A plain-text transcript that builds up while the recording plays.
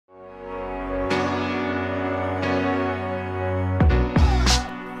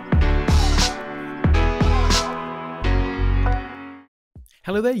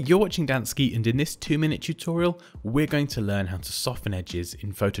Hello there, you're watching Dansky, and in this 2-minute tutorial, we're going to learn how to soften edges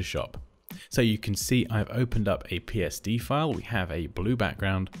in Photoshop. So you can see I've opened up a PSD file. We have a blue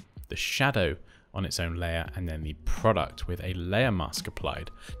background, the shadow on its own layer, and then the product with a layer mask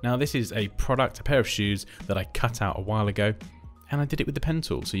applied. Now this is a product, a pair of shoes that I cut out a while ago, and I did it with the pen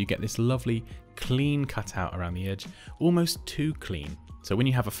tool. So you get this lovely clean cutout around the edge, almost too clean. So when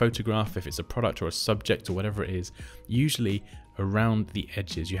you have a photograph, if it's a product or a subject or whatever it is, usually around the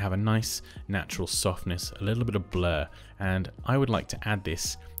edges you have a nice natural softness, a little bit of blur, and I would like to add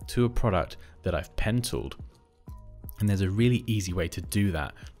this to a product that I've pen tooled. And there's a really easy way to do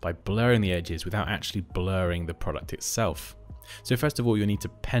that by blurring the edges without actually blurring the product itself. So first of all, you'll need to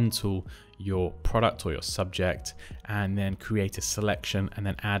pen tool your product or your subject and then create a selection and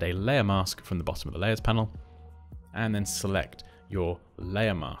then add a layer mask from the bottom of the layers panel, and then select your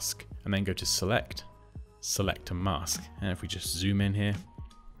layer mask and then go to select a mask. And if we just zoom in here,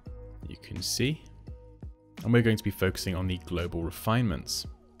 you can see, and we're going to be focusing on the global refinements.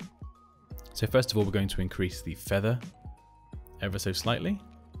 So first of all, we're going to increase the feather ever so slightly,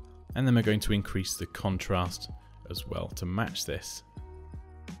 and then we're going to increase the contrast as well to match this.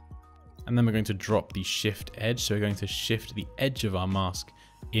 And then we're going to drop the shift edge, so we're going to shift the edge of our mask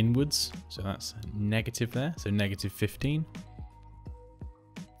inwards, so that's negative there, so -15.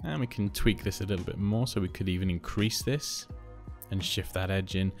 And we can tweak this a little bit more, so we could even increase this and shift that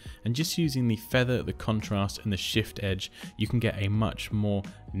edge in. And just using the feather, the contrast, and the shift edge, you can get a much more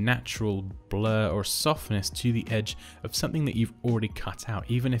natural blur or softness to the edge of something that you've already cut out,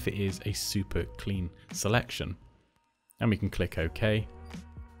 even if it is a super clean selection. And we can click OK.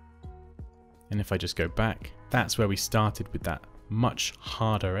 And if I just go back, that's where we started with that much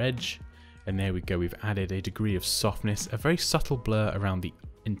harder edge. And there we go, we've added a degree of softness, a very subtle blur around the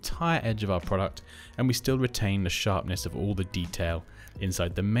entire edge of our product, and we still retain the sharpness of all the detail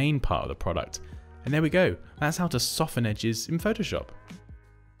inside the main part of the product. And there we go, that's how to soften edges in Photoshop.